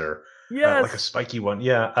tenderizer, like a yes. spiky one.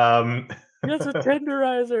 Yeah, Yes, a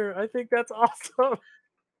tenderizer. I think that's awesome.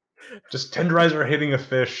 just tenderizer hitting a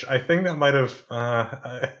fish. I think that might have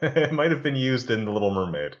it might have been used in The Little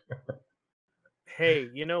Mermaid. Hey,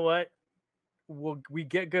 you know what? We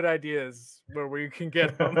get good ideas where we can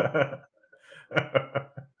get them.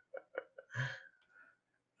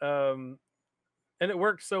 And it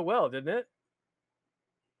worked so well, didn't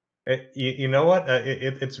it? You know what?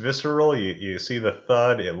 It's visceral. You see the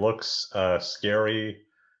thud. It looks scary.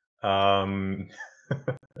 Um,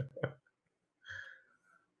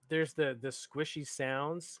 There's the squishy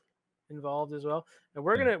sounds involved as well. And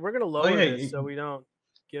we're gonna oh lower yeah, this so we don't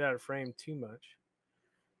get out of frame too much.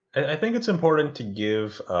 I think it's important to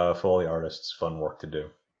give Foley artists fun work to do.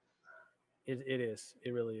 It is.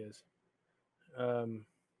 It really is. Um,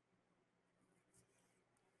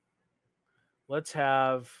 let's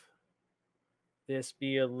have this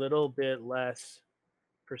be a little bit less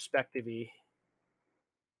perspective-y.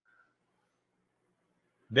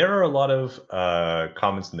 There are a lot of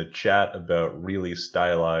comments in the chat about really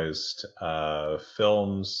stylized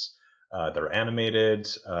films that are animated.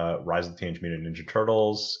 Rise of the Teenage Mutant Ninja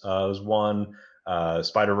Turtles was one.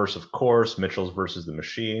 Spider Verse, of course. Mitchell's versus the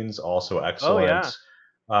Machines, also Oh excellent.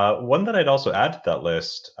 yeah. One that I'd also add to that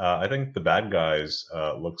list, I think The Bad Guys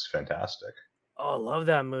looks fantastic. Oh, I love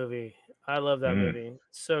that movie. I love that Mm. movie.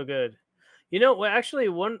 So good. You know, well, actually,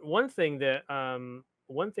 one thing that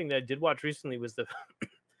I did watch recently was the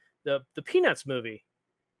Peanuts movie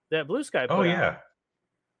that Blue Sky Oh put out. yeah,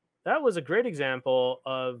 That was a great example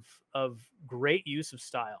of great use of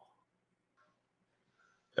style.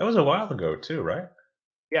 that was a while ago too, right?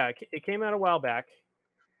 Yeah, it came out a while back,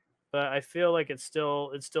 but I feel like it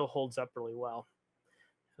still holds up really well.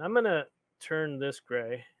 And I'm gonna turn this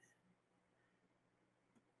gray.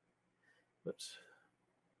 Whoops.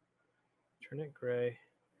 Turn it gray.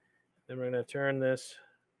 Then we're gonna turn this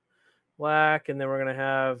black, and then we're gonna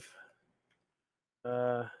have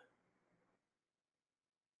uh,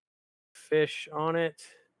 fish on it,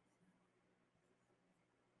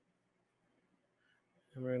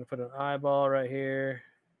 and we're gonna put an eyeball right here.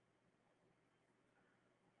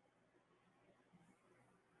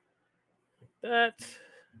 That,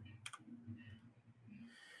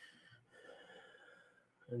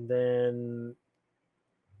 and then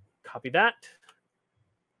copy that,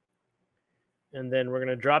 and then we're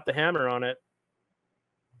gonna drop the hammer on it.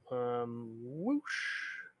 Whoosh,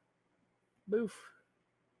 boof,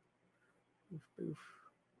 boof, boof.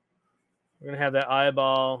 We're gonna have that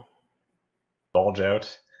eyeball Bulge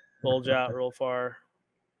out. bulge out real far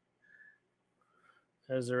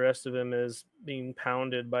as the rest of him is being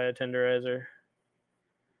pounded by a tenderizer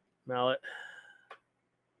mallet.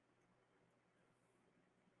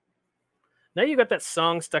 Now you got that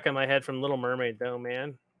song stuck in my head from Little Mermaid, though,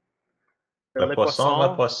 man. The Le La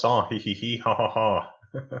Poisson. poisson, hee hee hee, ha ha ha.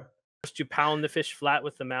 First, you pound the fish flat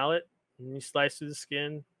with the mallet, and you slice through the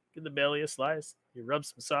skin, give the belly a slice. You rub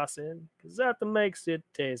some sauce in, because that makes it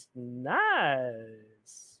taste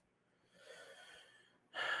nice.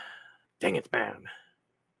 Dang it, man.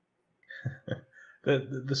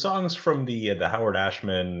 The songs from the Howard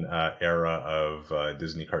Ashman era of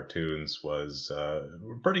Disney cartoons were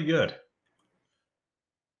pretty good.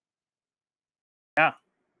 Yeah.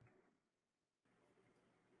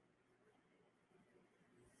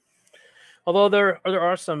 Although there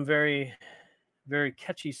are some very very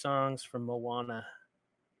catchy songs from Moana.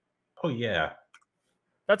 Oh yeah,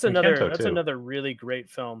 That's Encanto too. another really great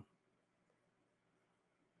film.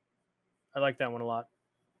 I like that one a lot.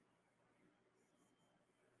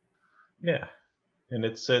 Yeah, and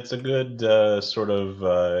it's a good sort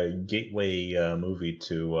of gateway movie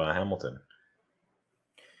to Hamilton.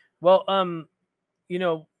 Well,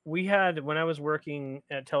 we had when I was working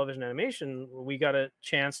at television animation, we got a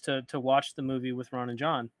chance to watch the movie with Ron and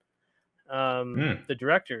John, Hmm. the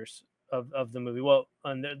directors of the movie. Well,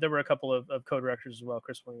 and there were a couple of co-directors as well,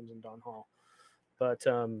 Chris Williams and Don Hall. But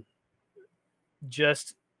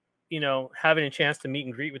just having a chance to meet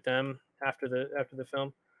and greet with them after the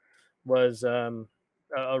film was a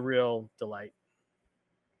real delight.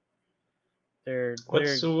 They're What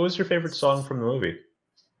was your favorite song from the movie?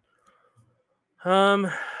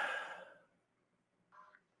 um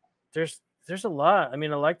there's a lot. I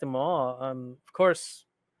mean, I like them all. Of course,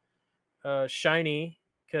 Shiny,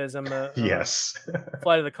 because I'm a Yes.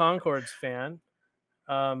 Flight of the Concords fan.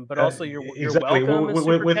 But Uh, also your exactly. welcome is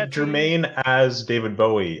super With catchy. Jermaine as David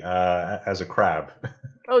Bowie as a crab.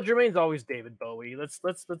 Oh, Jermaine's always David Bowie. Let's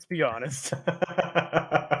be honest.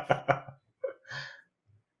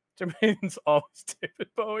 Jermaine's always David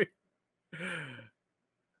Bowie.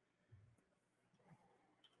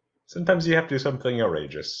 Sometimes you have to do something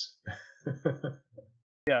outrageous.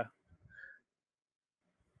 Yeah.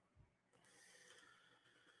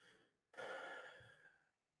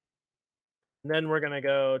 And then we're gonna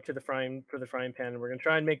go to the frying pan. We're gonna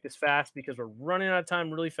try and make this fast because we're running out of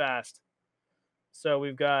time really fast. So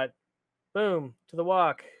we've got boom to the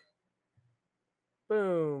wok,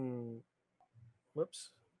 boom,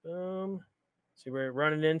 whoops, boom. See, we're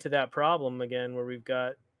running into that problem again where we've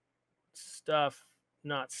got stuff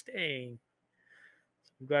not staying.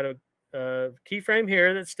 So we've got a keyframe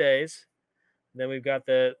here that stays. Then we've got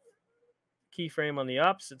the keyframe on the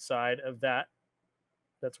opposite side of that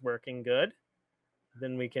that's working good.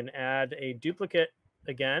 Then we can add a duplicate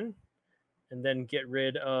again and then get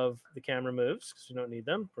rid of the camera moves because we don't need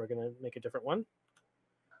them. We're going to make a different one.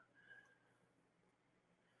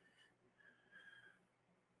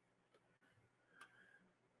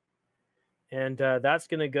 And that's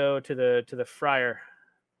going to go to the fryer,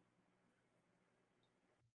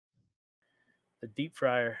 the deep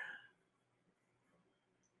fryer.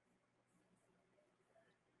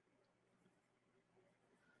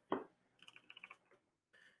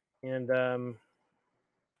 And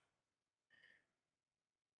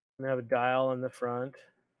we have a dial on the front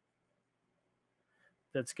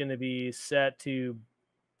that's going to be set to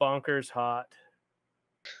bonkers hot.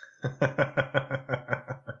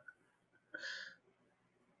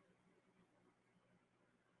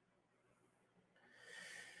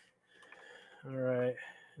 All right.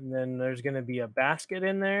 And then there's going to be a basket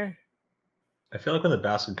in there. I feel like when the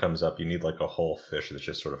basket comes up, you need like a whole fish that's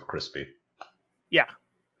just sort of crispy. Yeah,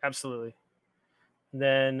 absolutely.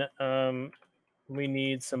 Then we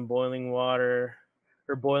need some boiling water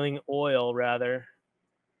or boiling oil rather.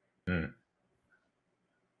 Mm.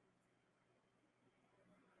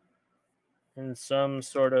 And some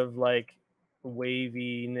sort of like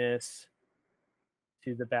waviness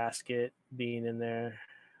to the basket being in there.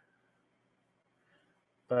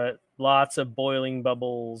 But lots of boiling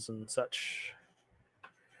bubbles and such.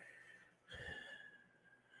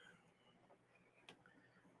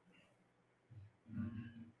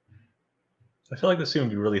 I feel like this scene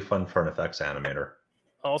would be really fun for an effects animator.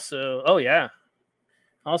 Also, oh yeah.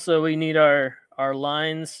 Also, we need our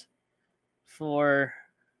lines for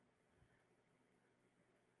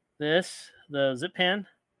this, the zip pan,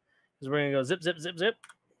 because we're gonna go zip, zip, zip, zip.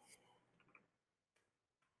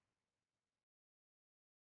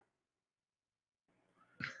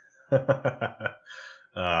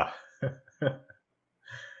 uh,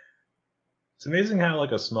 it's amazing how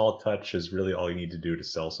like a small touch is really all you need to do to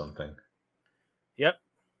sell something. Yep.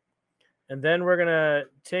 And then we're gonna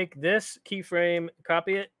take this keyframe,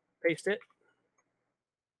 copy it, paste it,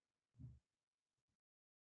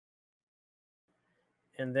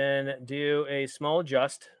 and then do a small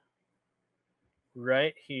adjust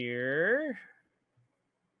right here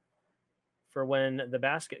for when the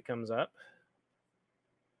basket comes up.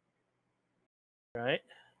 Right?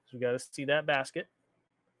 So we got to see that basket.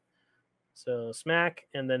 So smack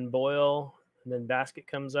and then boil, and then basket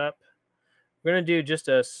comes up. We're going to do just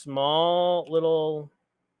a small little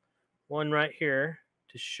one right here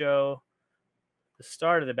to show the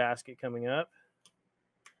start of the basket coming up.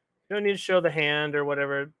 You don't need to show the hand or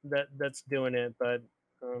whatever that's doing it, but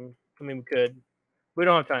I mean, we could. We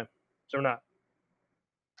don't have time, so we're not.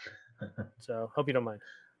 So hope you don't mind.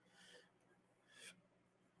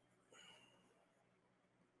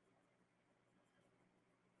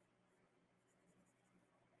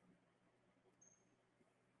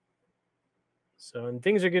 So, and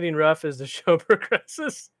things are getting rough as the show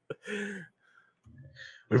progresses.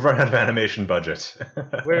 We've run out of animation budget.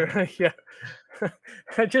 Where, yeah,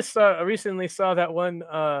 I recently saw that one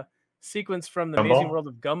sequence from the Amazing Gumball? World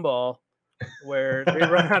of Gumball where they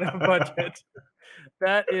run out of budget.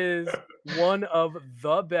 That is one of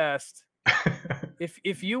the best.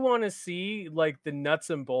 If you want to see like the nuts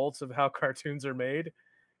and bolts of how cartoons are made,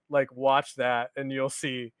 like watch that and you'll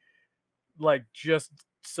see like just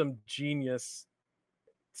some genius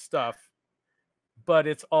stuff. But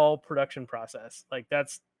it's all production process. Like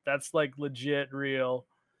that's like legit real.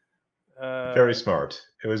 Very smart.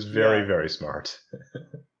 It was very, Yeah. very smart.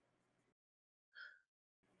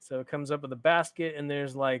 So it comes up with a basket and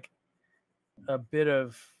there's like a bit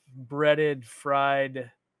of breaded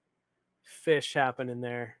fried fish happening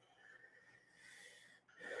there.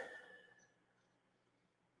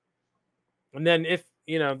 And then if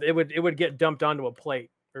it would get dumped onto a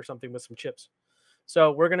plate or something with some chips.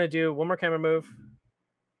 So we're gonna do one more camera move.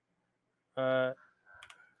 We're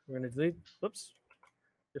gonna delete. Whoops.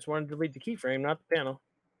 Just wanted to delete the keyframe, not the panel.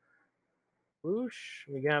 Whoosh.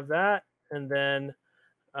 We have that, and then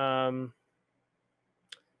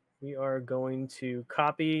we are going to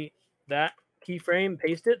copy that keyframe,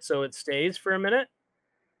 paste it so it stays for a minute,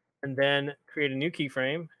 and then create a new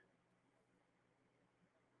keyframe.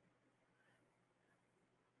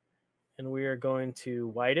 And we are going to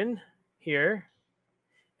widen here.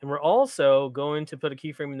 And we're also going to put a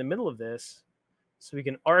keyframe in the middle of this so we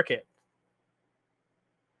can arc it.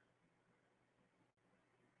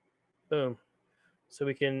 Boom. So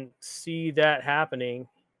we can see that happening.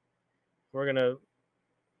 We're going to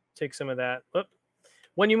take some of that. Oop.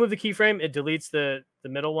 When you move the keyframe, it deletes the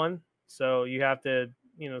middle one. So you have to,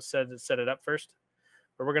 set it up first.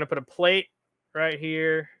 But we're going to put a plate right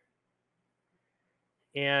here.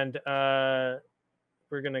 And we're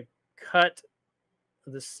going to cut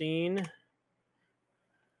the scene.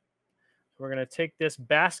 We're going to take this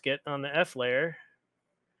basket on the F layer.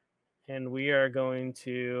 And we are going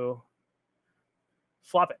to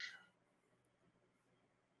flop it.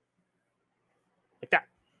 Like that.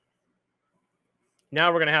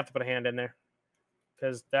 Now we're going to have to put a hand in there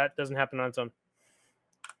because that doesn't happen on its own.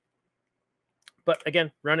 But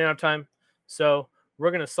again, running out of time. So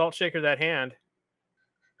we're going to salt shaker that hand.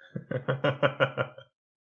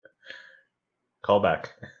 Call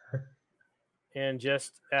back. And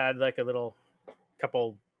just add like a little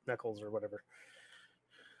couple knuckles or whatever.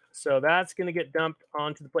 So that's going to get dumped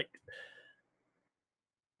onto the plate.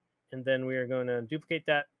 And then we are going to duplicate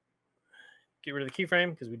that. Get rid of the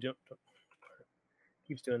keyframe because we don't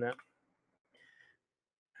keeps doing that.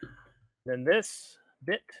 Then this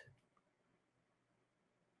bit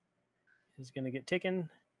is going to get taken,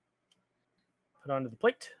 put onto the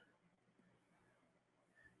plate.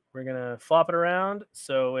 We're going to flop it around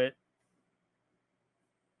so it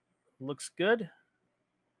looks good.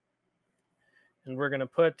 And we're going to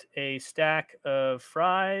put a stack of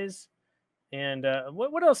fries. And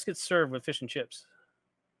what else gets served with fish and chips?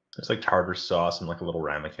 It's like tartar sauce and like a little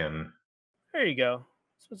ramekin. There you go.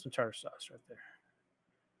 Let's put some tartar sauce right there.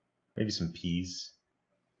 Maybe some peas.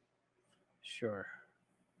 Sure.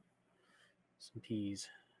 Some peas.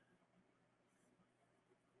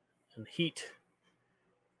 And heat.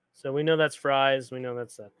 So we know that's fries. We know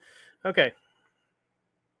that's that. Okay.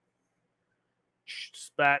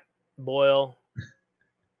 Spat, boil,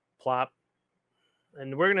 plop.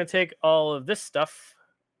 And we're going to take all of this stuff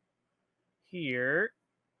here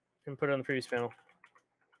and put it on the previous panel.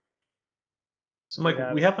 So, Mike,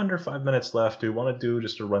 we have under 5 minutes left. Do you want to do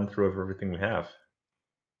just a run through of everything we have?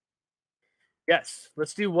 Yes.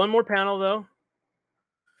 Let's do one more panel, though.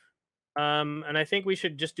 And I think we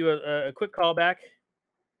should just do a quick callback.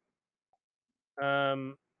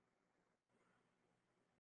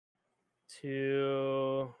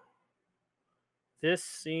 To this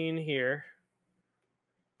scene here.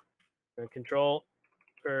 Control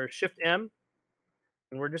or Shift M.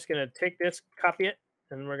 And we're just going to take this, copy it,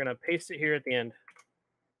 and we're going to paste it here at the end.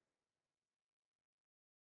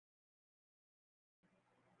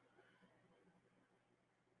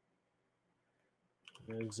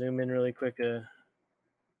 I'm going to zoom in really quick to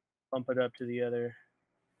bump it up to the other.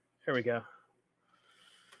 There we go.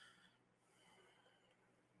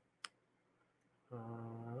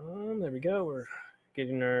 There we go. We're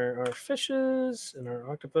getting our fishes and our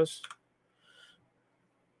octopus.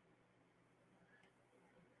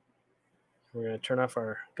 We're going to turn off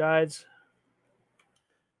our guides.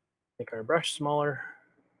 Make our brush smaller.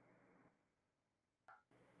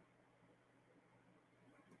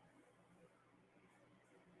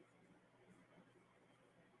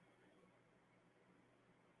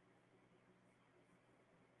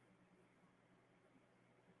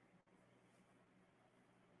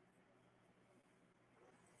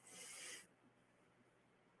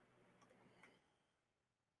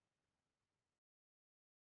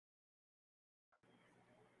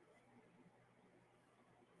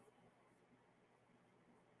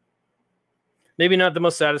 Maybe not the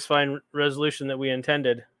most satisfying resolution that we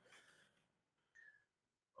intended.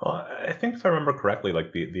 Well, I think if I remember correctly,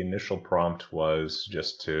 like the initial prompt was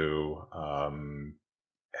just to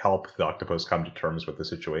help the octopus come to terms with the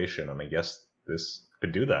situation, and I guess this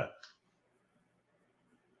could do that.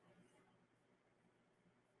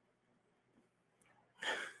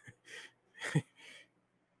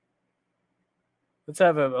 Let's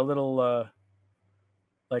have a little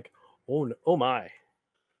like, oh my.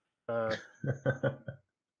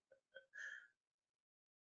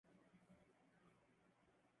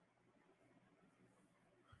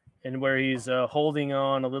 And where he's holding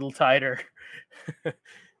on a little tighter. It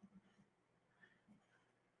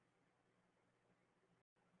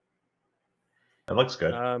looks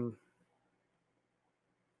good.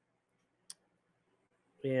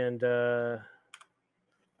 And I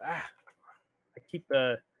keep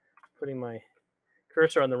putting my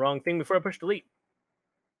cursor on the wrong thing before I push delete.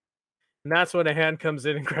 And that's when a hand comes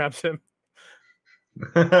in and grabs him.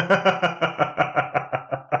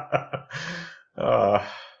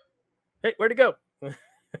 Hey, where'd he go? Whoosh.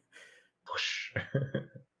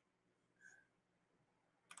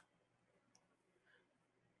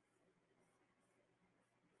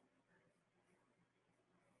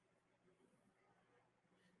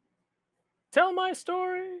 Tell my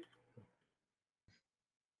story.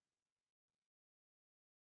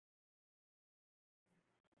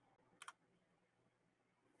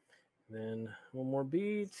 Then one more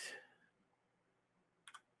beat.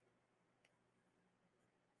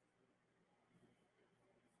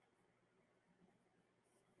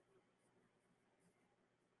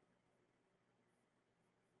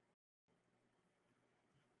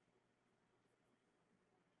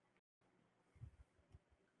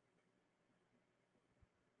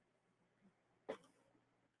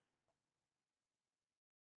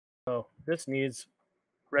 Oh, this needs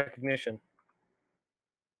recognition.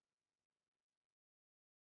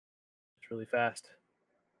 It's really fast.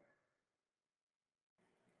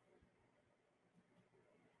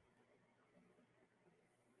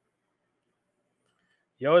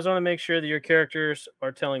 You always want to make sure that your characters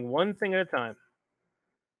are telling one thing at a time.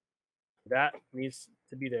 That needs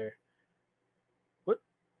to be there. What?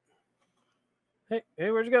 Hey,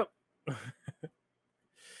 where'd you go?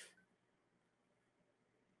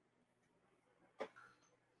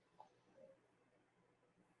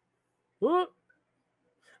 Ooh.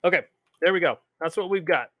 Okay, there we go. That's what we've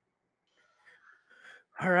got.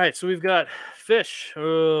 All right, so we've got fish,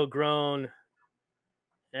 grown,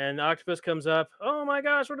 and the octopus comes up. Oh my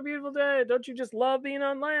gosh, what a beautiful day! Don't you just love being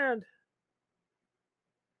on land?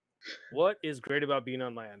 What is great about being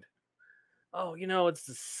on land? Oh, it's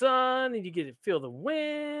the sun, and you get to feel the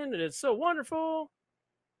wind, and it's so wonderful.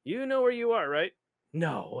 You know where you are, right?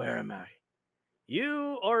 No, where am I?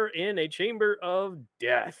 You are in a chamber of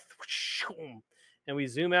death. And we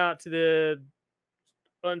zoom out to the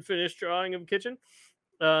unfinished drawing of a kitchen.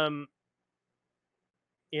 And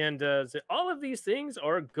all of these things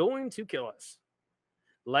are going to kill us.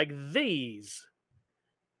 Like these.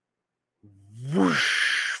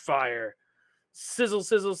 Whoosh, fire. Sizzle,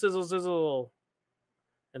 sizzle, sizzle, sizzle.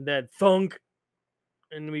 And then thunk.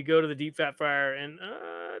 And we go to the deep fat fryer and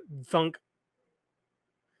thunk.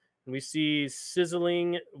 And we see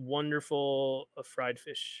sizzling, wonderful fried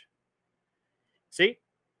fish. See?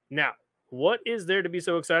 Now, what is there to be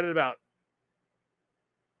so excited about?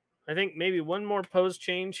 I think maybe one more pose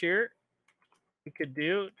change here we could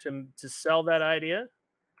do to sell that idea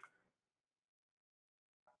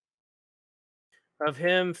of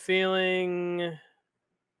him feeling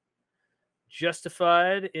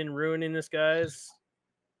justified in ruining this guy's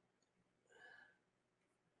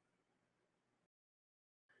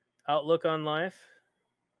outlook on life.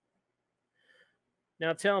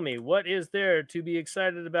 Now tell me, what is there to be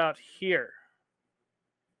excited about here?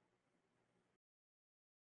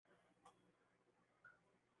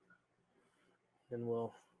 Then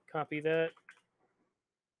we'll copy that,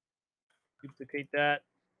 duplicate that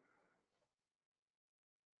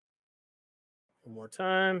one more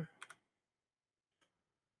time.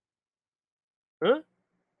 Huh?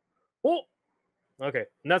 Oh, okay.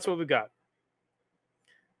 And that's what we got.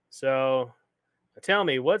 So tell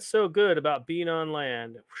me, what's so good about being on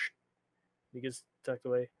land? He gets tucked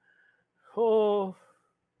away. Oh,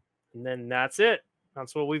 and then that's it.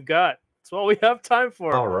 That's what we've got. That's all we have time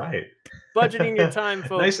for. All right. Budgeting your time,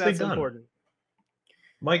 folks. Nicely That's done. important.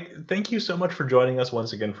 Mike, thank you so much for joining us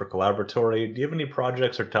once again for Collaboratory. Do you have any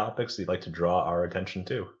projects or topics you'd like to draw our attention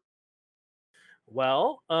to?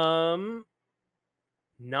 Well,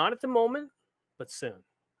 not at the moment, but soon.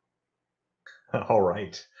 All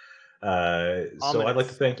right. So I'd like to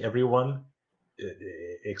Ominous. thank everyone.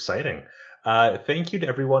 Exciting. Thank you to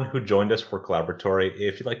everyone who joined us for Collaboratory.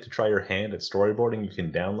 If you'd like to try your hand at storyboarding, you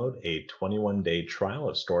can download a 21-day trial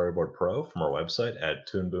of Storyboard Pro from our website at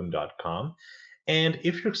toonboom.com. And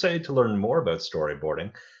if you're excited to learn more about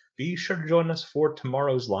storyboarding, be sure to join us for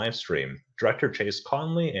tomorrow's live stream. Director Chase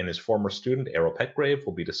Conley and his former student Errol Petgrave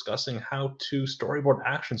will be discussing how to storyboard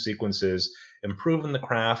action sequences, improve in the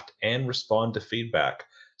craft, and respond to feedback.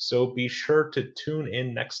 So be sure to tune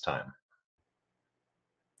in next time.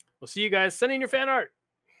 We'll see you guys. Send in your fan art.